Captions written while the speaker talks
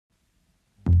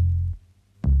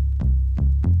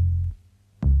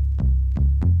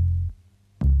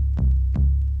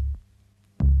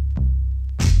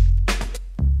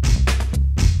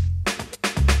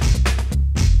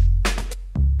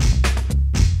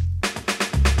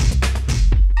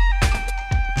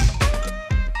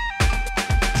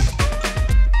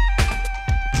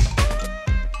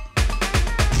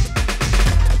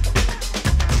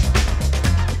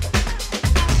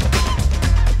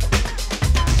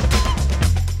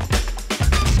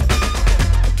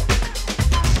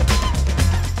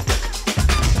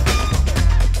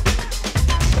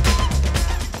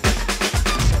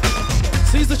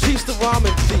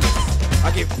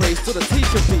to the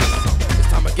teacher piece. It's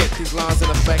time to get these lines in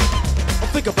effect. Or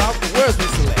think about the words we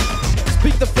select.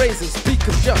 Speak the phrases, speak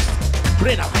of just.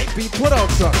 Bring a hype beat, put on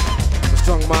trust. A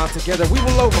strong mind together, we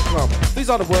will overcome. These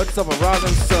are the words of a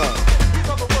rising sun. These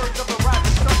are the words of a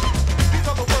rising sun. These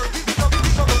are the words. These are the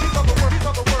words. These are the words. These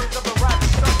are the words of a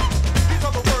rising sun. These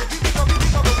are the words. These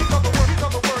are the words. These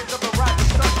are the words of a rising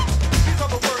sun. These are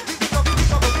the words. These are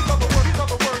the words. These are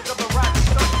the words of a rising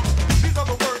sun. These are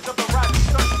the words of a rising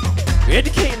sun.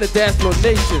 Educating the dance floor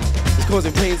nation is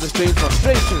causing pains and strange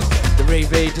frustrations. The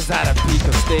rave age is at a peak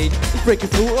of stage. It's breaking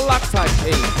through a loctite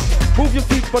cage. Move your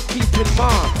feet but keep in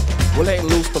mind, we're letting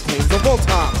loose the pains of all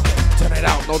time. Turn it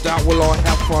out, no doubt we'll all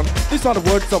have fun. These are the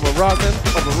words of a rising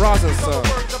sun.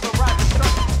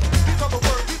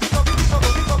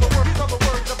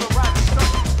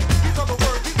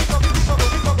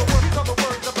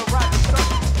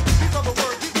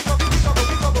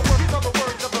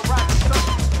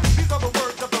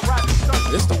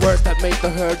 It's the words that make the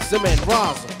herd cement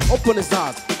rise. Open his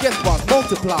eyes, the guest boss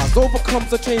multiplies, overcomes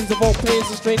the chains of all pains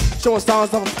and strain, showing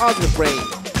signs of a positive brain.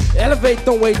 Elevate,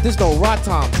 don't wait, there's no right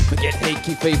time. Forget hate,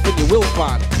 keep faith, and you will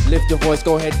find. Lift your voice,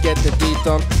 go ahead, get the deed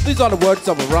done. These are the words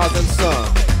of a rising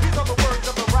sun. These are the words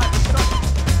of a rising sun.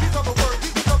 These are the words.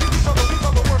 These are the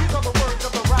words. These are the words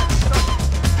of a rising sun.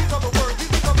 These are the words.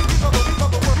 These are the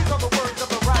words. These are the words of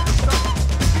a rising sun.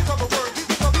 These are the words.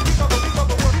 These are the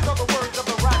words. These are the words of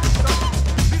a rising sun.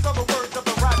 These are the words of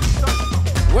a rising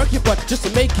sun. Work your butt just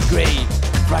to make it great.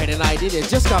 Friday night in it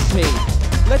just got paid.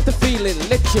 Let the feeling,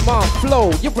 let your mind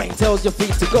flow. Your brain tells your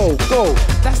feet to go, go.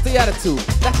 That's the attitude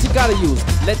that you gotta use.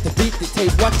 Let the beat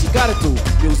dictate what you gotta do.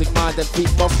 Music, mind, and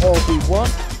feet must all be one.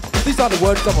 These are the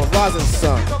words of a rising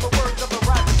sun.